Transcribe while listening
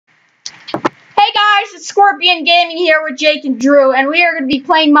it's Scorpion Gaming here with Jake and Drew, and we are going to be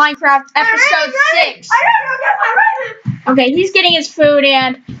playing Minecraft episode 6. Okay, he's getting his food,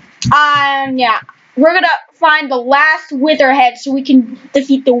 and yeah, we're going to find the last Wither head so we can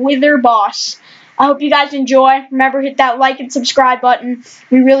defeat the Wither boss. I hope you guys enjoy. Remember, hit that like and subscribe button.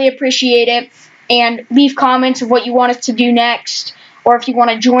 We really appreciate it. And leave comments of what you want us to do next, or if you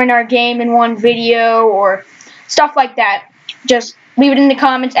want to join our game in one video, or stuff like that. Just leave it in the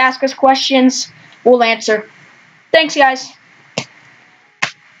comments, ask us questions, we'll answer. Thanks, guys.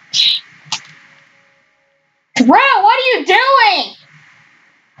 Bro, what are you doing?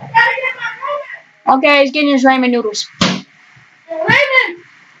 I gotta get my ramen. Okay, he's getting his ramen noodles. Ramen!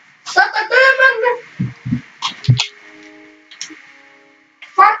 Stop the ramen!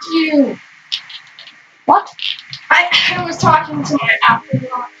 Fuck you! What? I was talking to my Apple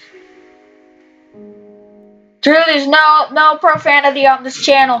Watch. Drew, there's no profanity on this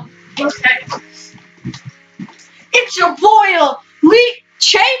channel. Okay. It's your boy, Lee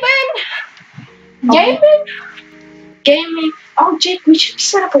Chapin! Gaming. Oh, Jake, we should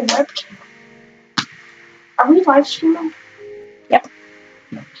set up a webcam. Are we live streaming? Yep.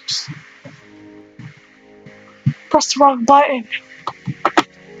 Press the wrong button.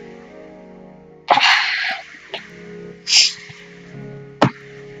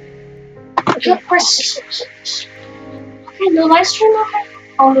 I can't press 6. Okay, no live stream, okay?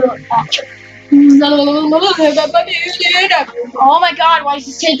 I'll do it after. Oh my god, why is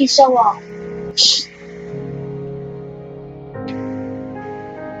this taking so long?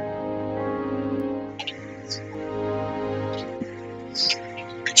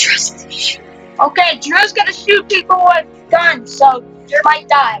 Trust me. Okay, Drew's gonna shoot people with guns, so Drew might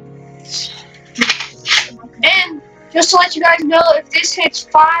die. And just to let you guys know, if this hits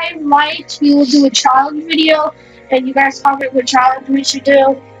 5 likes, we will do a challenge video. And you guys comment what challenge we should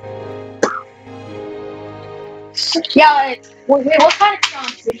do. Yeah, wait, what kind of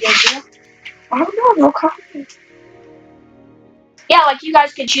challenge video, Drew? I don't know, no comment. Yeah, like you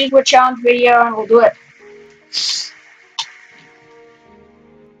guys can choose what challenge video and we'll do it.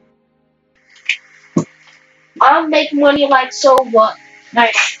 I'll make money like so what?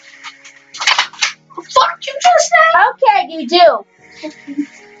 Nice. Fuck you just said? Okay, you do.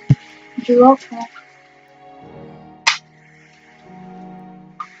 You're okay.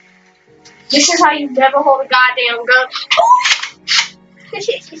 This is how you never hold a goddamn gun.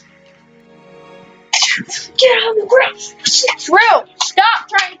 Get on the ground. Drew, stop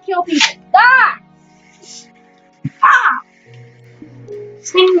trying to kill people. Stop! Ah!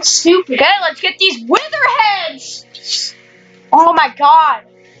 This thing is stupid. Okay, let's get these wither heads! Oh my god.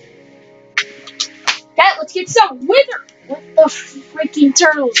 Okay, let's get some wither with the freaking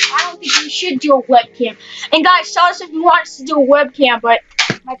turtles. I don't think we should do a webcam. And guys, tell us if you want us to do a webcam, but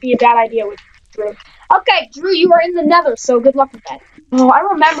it might be a bad idea with Drew. Okay, Drew, you are in the nether, so good luck with that. Oh, I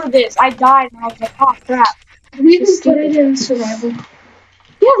remember this. I died and I was like, oh crap. We can put it in survival.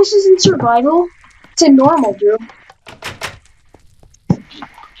 Yeah, this is in survival. It's in normal, Drew.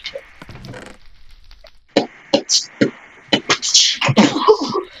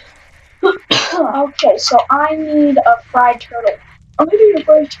 Okay, so I need a fried turtle. I'm gonna do a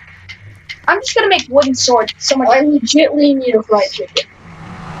fried chicken. I'm just gonna make wooden swords. I legitimately need a fried chicken.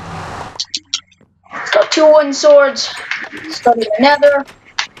 Let's go 2 wooden swords. Let's go to the nether.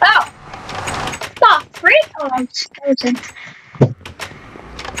 Ow! Stop, freak! Oh, I'm skeleton.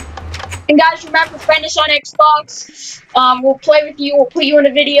 And guys, remember, friend us on Xbox. We'll play with you. We'll put you in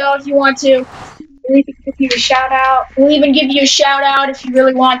a video if you want to. We'll even give you a shout out. We'll even give you a shout out if you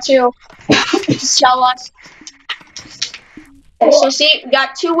really want to. Just tell us. Okay, so see, we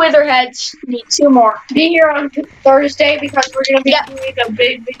got 2 wither heads. We need 2 more. Be here on Thursday because we're gonna be doing a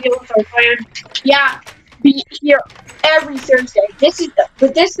big video with our plan. Yeah, be here every Thursday. This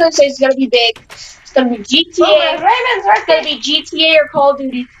Thursday is gonna be big. It's gonna be GTA. Oh, Raymond's It's gonna be GTA or Call of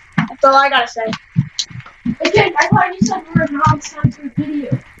Duty. That's all I gotta say. Okay, I thought you said we were not censored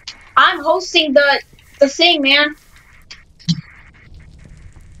video. I'm hosting the thing, man.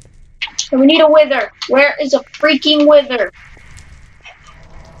 So we need a wither. Where is a freaking wither?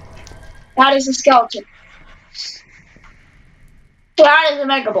 That is a skeleton. That is a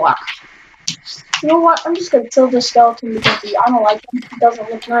mega block. You know what? I'm just gonna kill this skeleton because I don't like him. He doesn't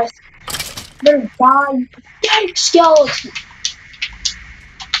look nice. Better die, you pathetic skeleton.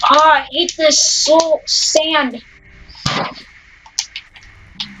 Ah, I hate this soul sand.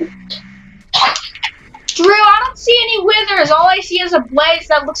 Drew, I don't see any withers. All I see is a blaze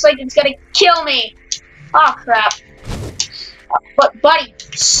that looks like it's gonna kill me. Oh crap. But buddy,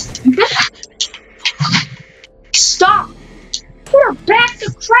 stop. Better back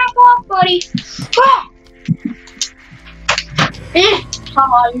the crap off, buddy. Ah.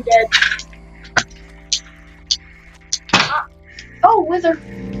 Haha, you're dead. Oh, wither.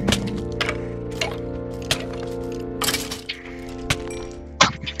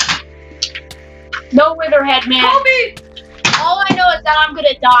 No witherhead, man. Help me! All I know is that I'm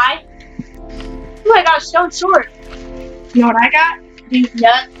gonna die. Oh, I got a stone sword. You know what I got? These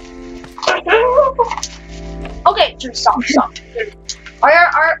nuts. Okay, just stop.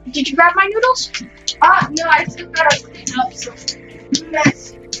 Did you grab my noodles? No, I still gotta clean up some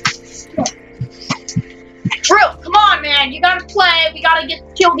mess. Drew, come on, man. You gotta play. We gotta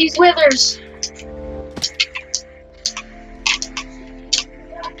kill these withers.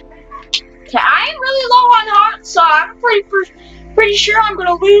 Okay, I am really low on heart, so I'm pretty sure I'm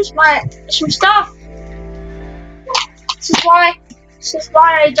gonna lose some stuff. This is why I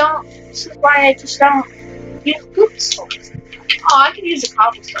just don't use poop swords. Oh, I can use a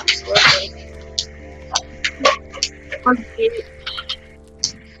cobblestone sword.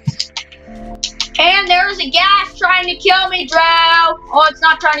 And there's a gas trying to kill me, Drew. Oh, it's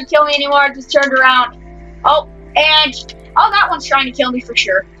not trying to kill me anymore. It just turned around. Oh, that one's trying to kill me for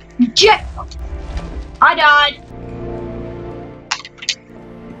sure. Jet. I died.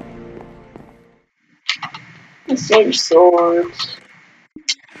 Let's save swords.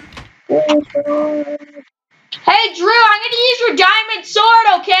 Hey, Drew, I'm gonna use your diamond sword,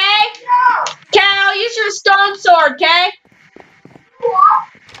 okay? No. Okay, I'll use your stone sword, okay?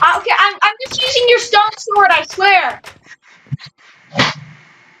 Okay, I'm just using your stone sword, I swear.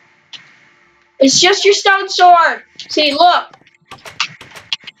 It's just your stone sword. See, look.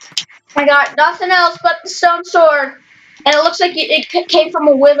 I got nothing else but the stone sword. And it looks like it came from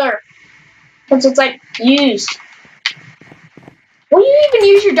a wither. Because it's like used. What do you even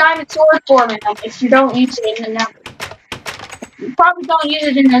use your diamond sword for, man, if you don't use it in the nether? You probably don't use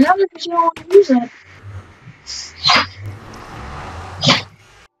it in the nether because you don't want to use it.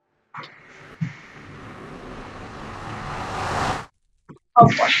 Oh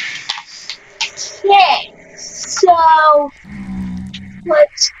boy. Okay, so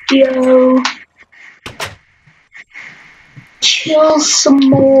let's go kill some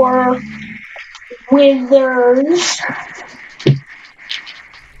more withers.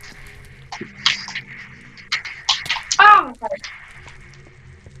 Oh my god.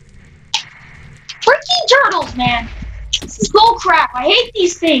 Freaking turtles, man. This is bullcrap. I hate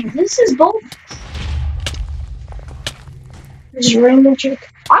these things. This is bull. There's a rainbow chick.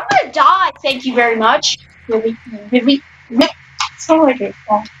 I'm gonna die. Thank you very much. Really? It's not like it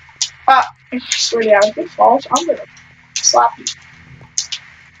falls. I swear to God, if it falls, I'm gonna slap you.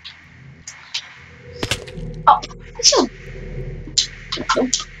 Oh, this is.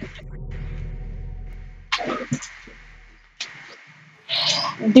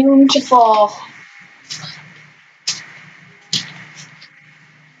 Doomed to fall.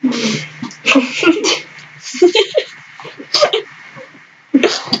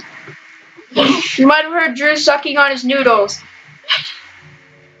 You might have heard Drew sucking on his noodles.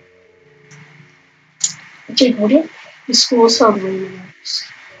 Dude, what if the school sold rainbows?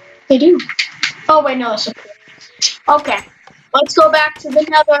 They do. Oh wait, no, that's okay. Okay, let's go back to the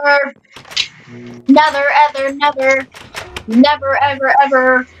nether. Never,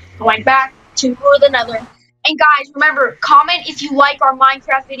 ever going back to the nether. And guys, remember, comment if you like our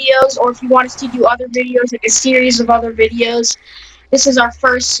Minecraft videos or if you want us to do other videos, like a series of other videos. This is our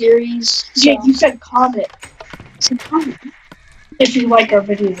first series. So. Jake, you said comment. I said comment. If you like our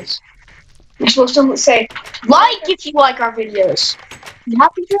videos. You're supposed to say, like if you like our videos. You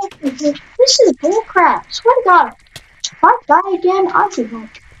happy, Joe? This is bullcrap. Swear to God. If I die again, I should go.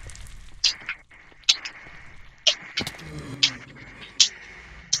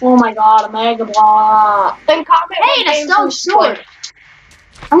 Oh my God, a mega block. then comment. Hey, and a stone sword.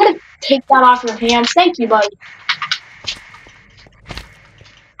 I'm gonna take that off your hands. Thank you, buddy.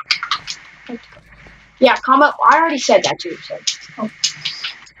 Yeah, comment. I already said that too. So. Oh.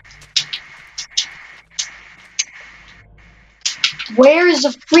 Where is the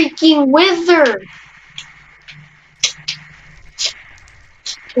freaking wither?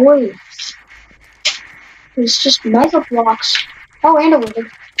 Boy. It's just mega blocks. Oh, and a wither.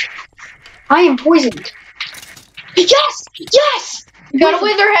 I am poisoned. Yes! Yes! You got a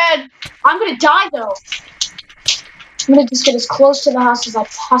wither head. I'm gonna die though. I'm gonna just get as close to the house as I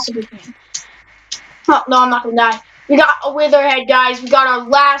possibly can. Oh, no, I'm not gonna die. We got a wither head, guys. We got our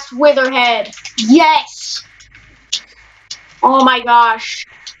last wither head. Yes! Oh my gosh.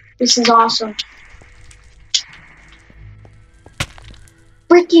 This is awesome.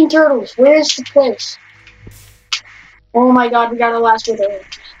 Freaking turtles. Where's the place? Oh my God, we got our last wither head.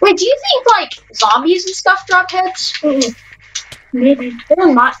 Wait, do you think like zombies and stuff drop heads? Maybe.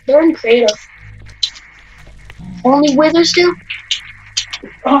 They're not. They're in creative. Only withers do.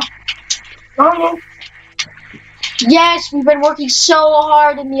 Oh. Yes, we've been working so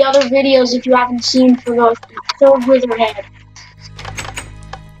hard in the other videos. If you haven't seen for the third wither head.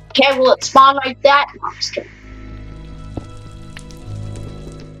 Okay, will it spawn like that? No, I'm just kidding.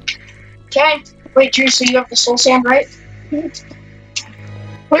 Okay. Wait, Drew, so you have the soul sand, right?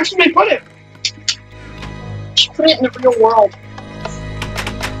 Where should we put it? Just put it in the real world.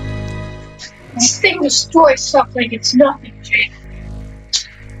 This thing destroys stuff like it's nothing, Jake.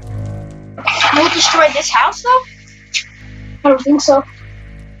 Will it destroy this house, though? I don't think so.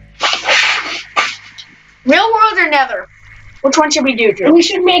 Real world or nether? Which one should we do, Drew? We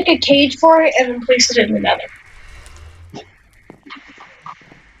should make a cage for it and then place it in the nether.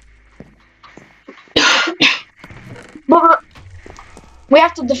 But we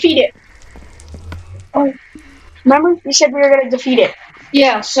have to defeat it. Oh, remember? We said we were going to defeat it.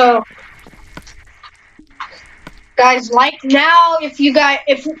 Yeah, so guys, like now, if you guys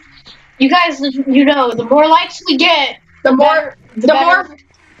you know, the more likes we get, the more the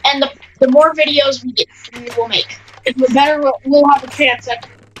more videos we will make. The better we'll have a chance at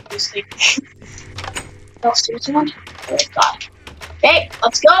this thing. Oh god. Hey,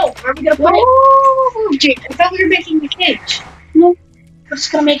 let's go. Where are we gonna put it? Oh, Jake, I thought we were making the cage. No, we're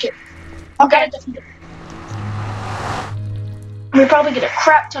just gonna make it. Okay. We probably get a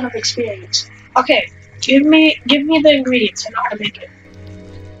crap ton of experience. Okay, give me the ingredients. I know how to make it.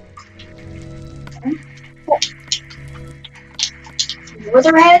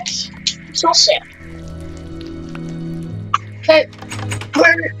 Witherheads, soul sand. Okay,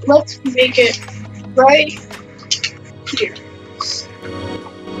 let's make it right here.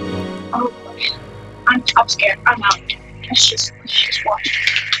 Oh, I'm scared. I'm out. Let's just watch.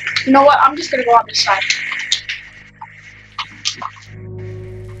 You know what? I'm just gonna go on this side.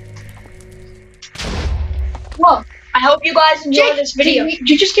 Whoa! I hope you guys enjoy Jake, this video. Did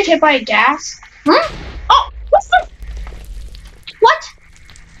you just get hit by a gas? Hmm? Oh, what's the? What?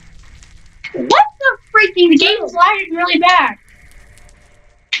 What the freaking? The game is lagging really bad.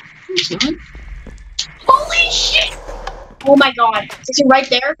 Holy shit! Oh my god! Is it right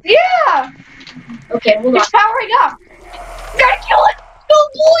there? Yeah. Okay, hold on. It's powering up. Gotta kill it! No,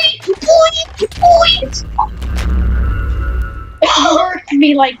 boy! It's... It worked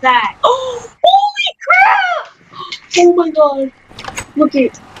me like that. Oh, holy crap! Oh my god. Look at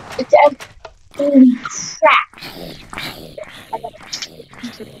it. It's dead. Holy crap.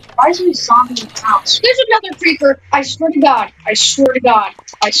 Why is there a zombie in the house? There's another creeper. I swear to God. I swear to God.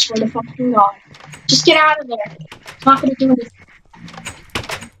 I swear to fucking God. Just get out of there. It's not gonna do anything.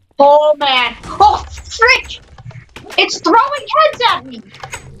 Oh man. Oh, frick! It's throwing heads at me!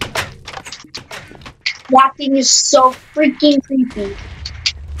 That thing is so freaking creepy.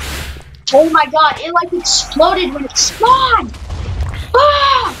 Oh my god, it like exploded when it spawned!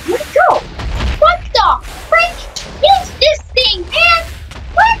 Ah! Where'd it go? What the frick is this thing, man?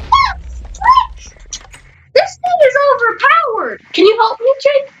 What the frick? This thing is overpowered! Can you help me,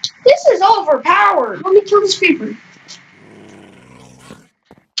 Jake? This is overpowered! Let me kill this creeper.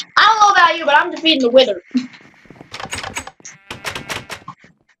 I don't know about you, but I'm defeating the wither.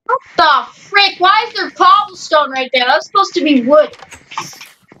 What the frick? Why is there cobblestone right there? That's supposed to be wood.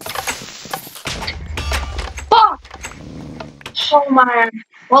 Fuck! Oh man.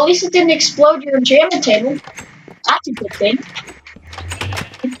 Well, at least it didn't explode your enchantment table. That's a good thing.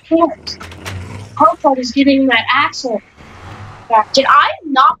 It can't. Harpo is getting that axle. Did I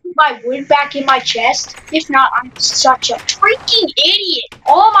not put my wood back in my chest? If not, I'm such a freaking idiot.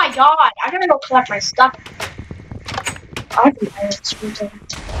 Oh my god. I gotta go collect my stuff. I can hire a screwdriver.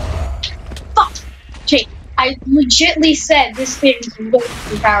 Fuck. Jake, I legitly said this thing is way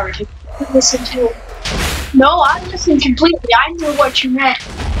overpowered. Listen to it. No, I listened completely. I knew what you meant.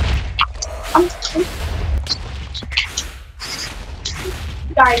 I'm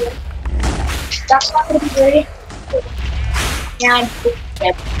dying. That's not gonna be ready. Yeah, I'm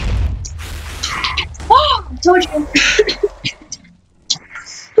oh, I told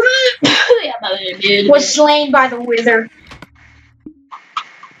you. Was slain by the wither.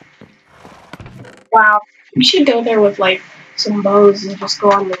 Wow. We should go there with like some bows and just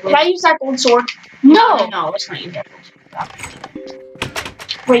go on the Can I use that gold sword? No. No, let's not use that gold sword.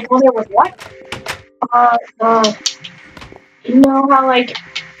 Wait, go there with what? You know how like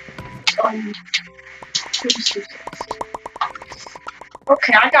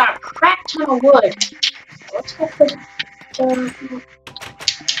okay, I got a crap ton of wood. Let's go put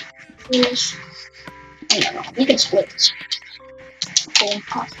this. I don't know. We can split this. Cool.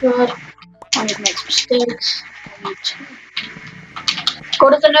 That's good. I need to make some sticks. I need to go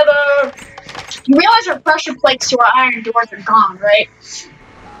to the nether. You realize our pressure plates to our iron doors are gone, right?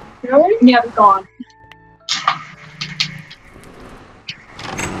 Really? Yeah, they're gone.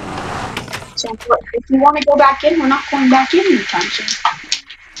 So if you want to go back in, we're not going back in anytime soon.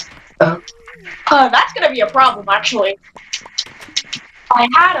 That's gonna be a problem, actually. I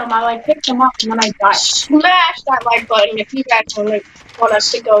had them, I picked them up, and then I died. Smash that like button if you guys want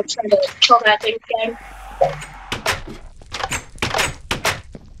us to go try to kill that thing again.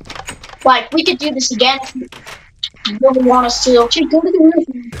 We could do this again if you really want us to. Okay, go to the roof.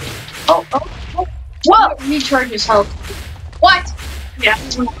 Oh. Whoa! Recharge his health. What? Yeah.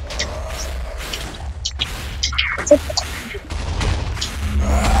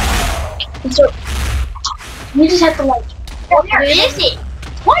 So, you just have to where is it?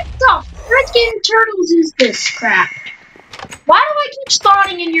 What the freaking turtles is this crap? Why do I keep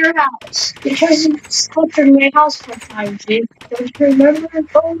spawning in your house? Because you slept in my house for 5 days. Don't you remember?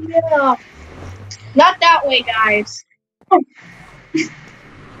 Oh yeah. Not that way, guys.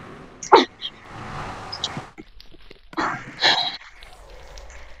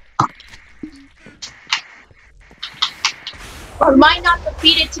 We might not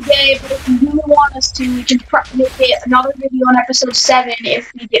defeat it today, but if you really want us to, we can make it another video on episode 7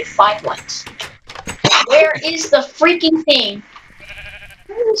 if we get 5 likes. Where is the freaking thing?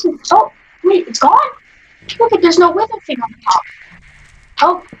 Where is it? Oh, wait, it's gone? Look, there's no wither thing on the top.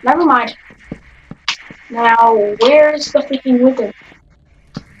 Oh, never mind. Now, where's the freaking wither?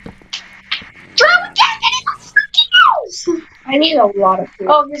 Drew, we can't get in the freaking house! I need a lot of food.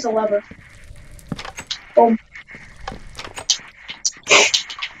 Oh, here's a lever. Boom.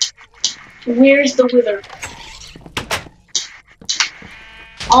 Where's the wither?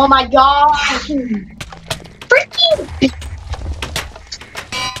 Oh my god! Freaking!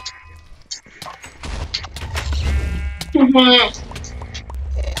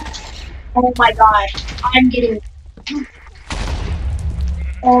 Oh my god. I'm getting...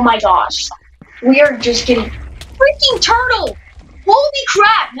 Oh my gosh. We are just getting... Freaking turtle! Holy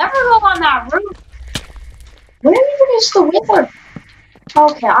crap! Never go on that roof. Where even is the wither?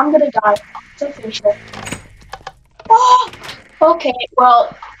 Okay, I'm gonna die. It's official. Oh! Okay,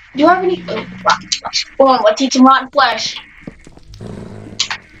 well, do you have any... Boom, let's eat some rotten flesh.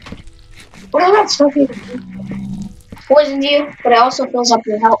 What does that stuff even do? Poisons you, but it also fills up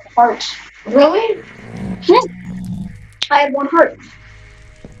your heart. Really? Yeah. I have 1 heart.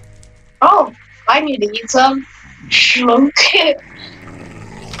 Oh, I need to eat some. Okay.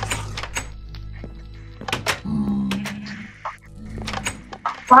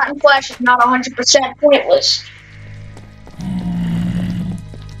 Rotten flesh is not 100% pointless.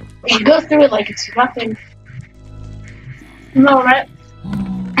 You go through it like it's nothing. No, right?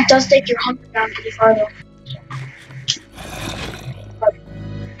 It does take your hunger down pretty far, though. But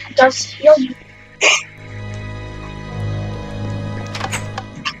it does heal you.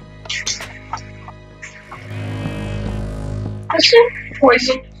 Doesn't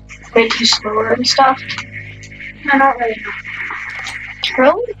poison make you slower and stuff? No, not really.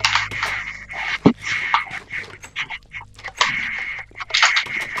 Really?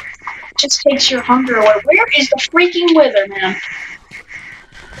 Just takes your hunger away. Where is the freaking wither, man?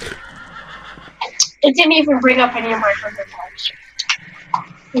 It didn't even bring up any of my hunger marks.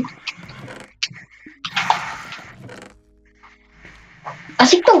 I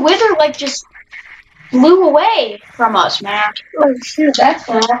think the wither, just blew away from us, man. Oh, shoot, that's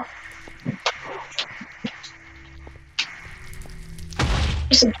bad.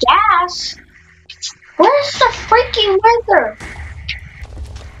 There's some gas. Where's the freaking wither?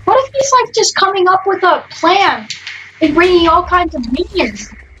 What if he's, just coming up with a plan and bringing all kinds of minions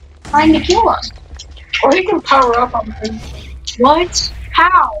trying to kill us? Or you can power up on them. What?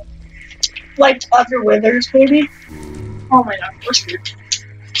 How? Like other withers, maybe? Oh my god, where's it?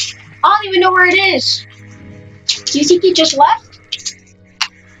 I don't even know where it is. Do you think he just left?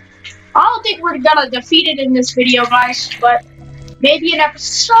 I don't think we're gonna defeat it in this video, guys, but maybe in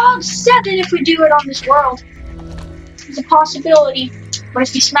episode 7 if we do it on this world. It's a possibility. But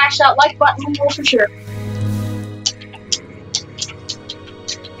if you smash that like button, we will for sure.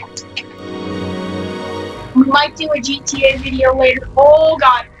 We might do a GTA video later. Oh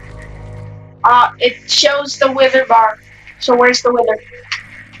god. It shows the wither bar. So where's the wither?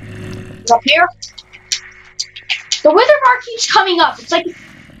 It's up here? The wither bar keeps coming up. It's like,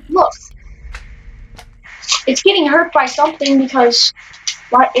 look. It's getting hurt by something because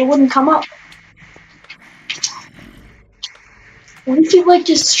it wouldn't come up. What if you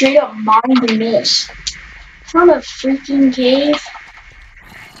just straight up mined and miss? From a freaking cave?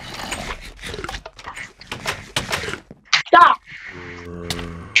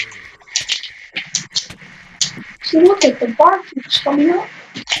 Look at the bar keeps coming up.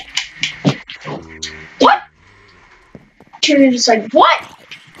 What? You're just like, what?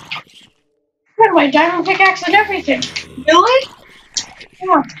 I got my diamond pickaxe and everything. Really?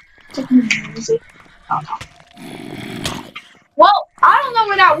 Yeah. Well, I don't know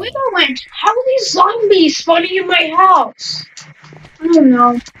where that wither went. How are these zombies spawning in my house? I don't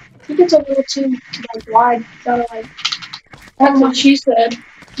know. I think it's a little too like wide. Gotta like. That's what she said.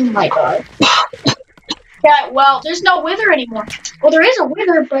 Oh my god. Yeah. Well, there's no wither anymore. Well, there is a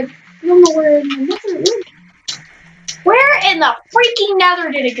wither, but I don't know where the wither is. Where in the freaking nether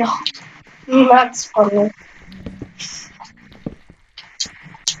did it go? That's funny.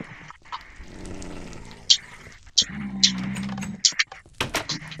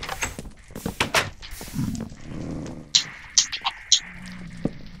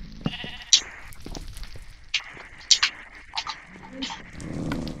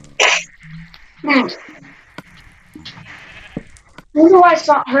 I wonder why it's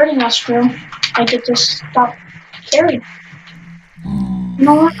not hurting us, Drew. I could just stop carrying. You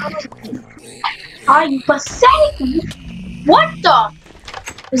know what? Are you pathetic? What the?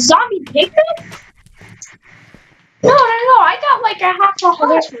 The zombie pigman? No. I got like a half a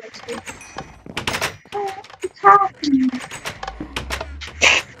heart. What's happening?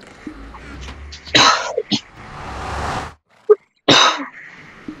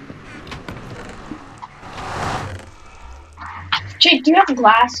 Jake, do you have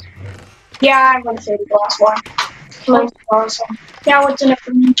glass? Yeah, I'm gonna say the glass one. Awesome. Yeah, what's in it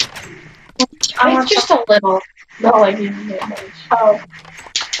for me? It's just a little. Not like even that. Oh,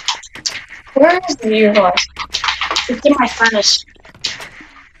 Where is the new glass? it's in my furnace.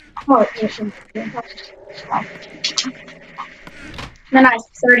 Oh, there's some. Then I have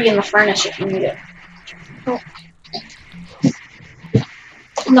 30 in the furnace if you need it. Oh.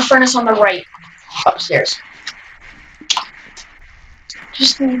 In the furnace on the right, upstairs.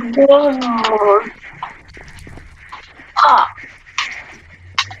 Just need one more. Ah.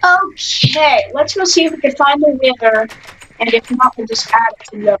 Okay, let's go see if we can find the wither, and if not, we'll just add it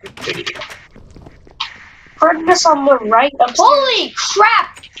to the other video. Furnace on the right upstairs. Holy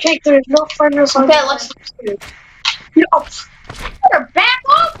crap! Jake, there's no furnace on the Okay, let's. No, better back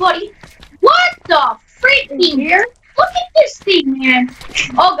off, buddy. What the freaking here? Look at this thing, man.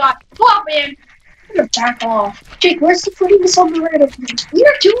 Oh god, come in. Better back off. Jake, where's the furnace on the right of you?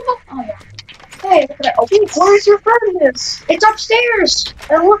 You're doing it. Oh yeah. Hey, look at that. Oh, Jake, where's your furnace? it's upstairs.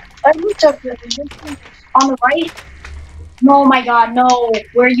 I looked up there. There's no furnace. On the right? Oh my god, no.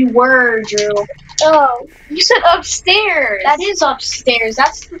 Where you were, Drew. Oh, you said upstairs. That is upstairs.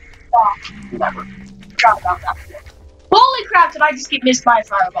 That's the. Oh, whatever. Forgot about that. Holy crap, did I just get missed by a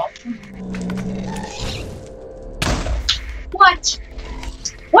fireball? What?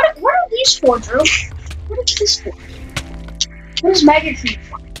 What are these for, Drew? What is this for? What is Mega Cream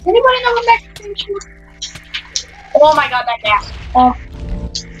for? Does anybody know what Mega Cream is for? Oh my god, that gas. Oh.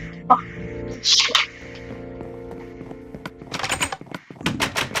 Shit.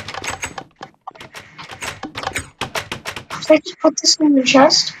 Should I just put this in your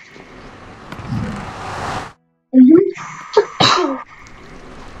chest?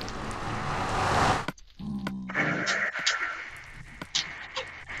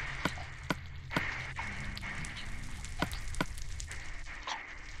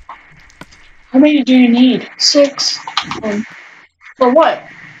 How many do you need? 6. For what?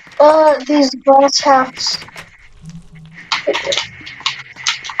 These glass halves.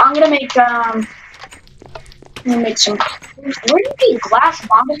 I'm gonna make some. Where do you get glass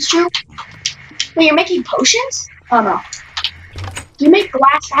bottles, Drew? Wait, you're making potions? Oh no. Do you make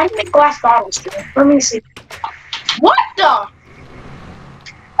glass? How do you make glass bottles, Drew? Let me see. What the?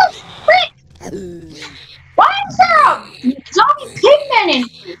 What the frick? Why is there a zombie pigman in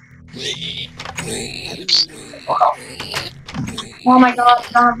here? Oh my god,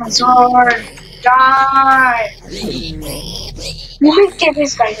 not my sword. Die! You should get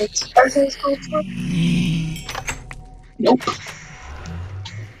his guidance. Are his codes for? Nope.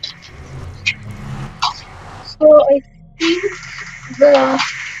 So I think the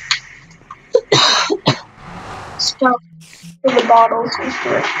stuff for the bottles is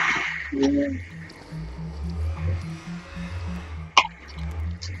correct.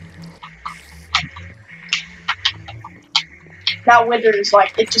 That wither is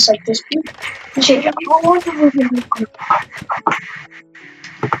like, it's just like this. Jake, how long have we been recording?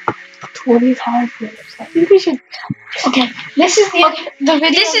 25 minutes. I think we should. Okay, this is the video.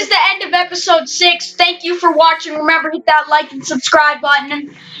 This is the end of episode 6. Thank you for watching. Remember, hit that like and subscribe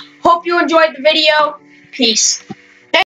button. Hope you enjoyed the video. Peace.